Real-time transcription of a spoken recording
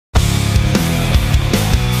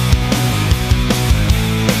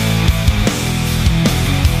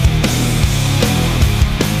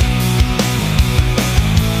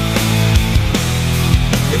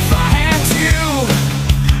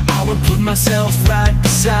myself right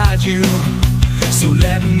beside you. So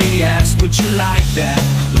let me ask, would you like that?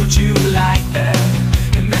 Would you like that?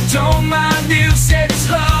 And I don't mind you said this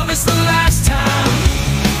love is the last time.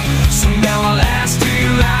 So now I'll ask, do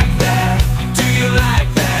you like that? Do you like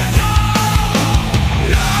that?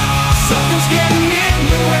 Something's getting in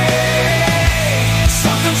the way,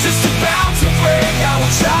 something's just about to break. I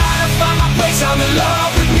will try to find my place, I'm in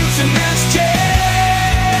love with mutinous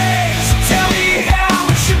chains. So tell me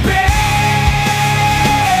how it should be.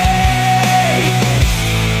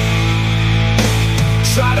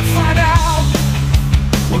 Try to find out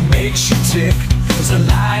what makes you tick, as I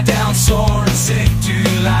lie down sore and sick. Do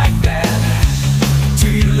you like that?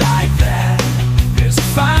 Do you like that? There's a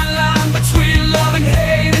fine line between love and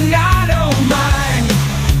hate, and I don't mind.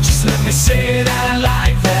 Just let me say that I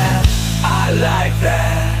like that. I like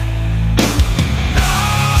that.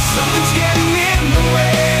 Something's getting in the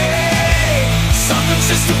way, something's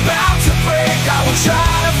just about to break. I will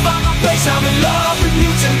try to find my place, I'm in love with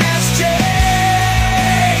mutinous chains.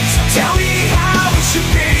 So tell me how it should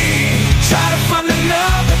be. Try to find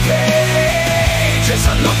another page. As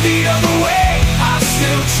I look the other way, I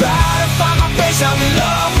still try to find my place, I'm in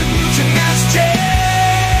love with mutinous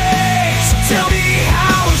chains. So tell me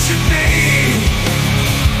how it should be.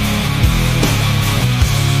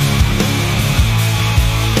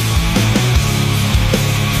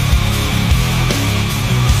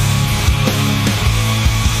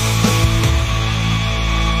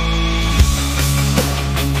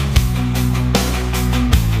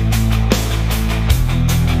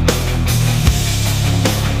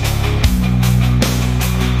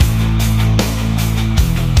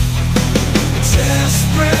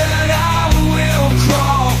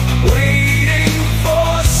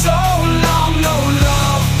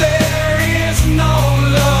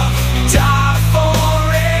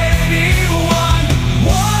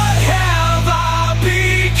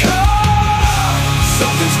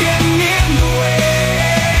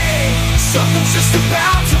 Something's just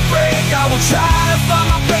about to break. I will try to find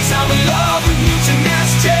my place, I'm in love with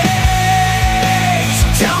mutinous chains. So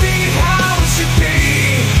tell me how it should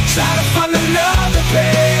be. Try to find another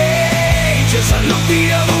page. As I look the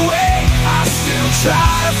other way, I still try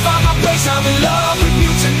to find my place, I'm in love with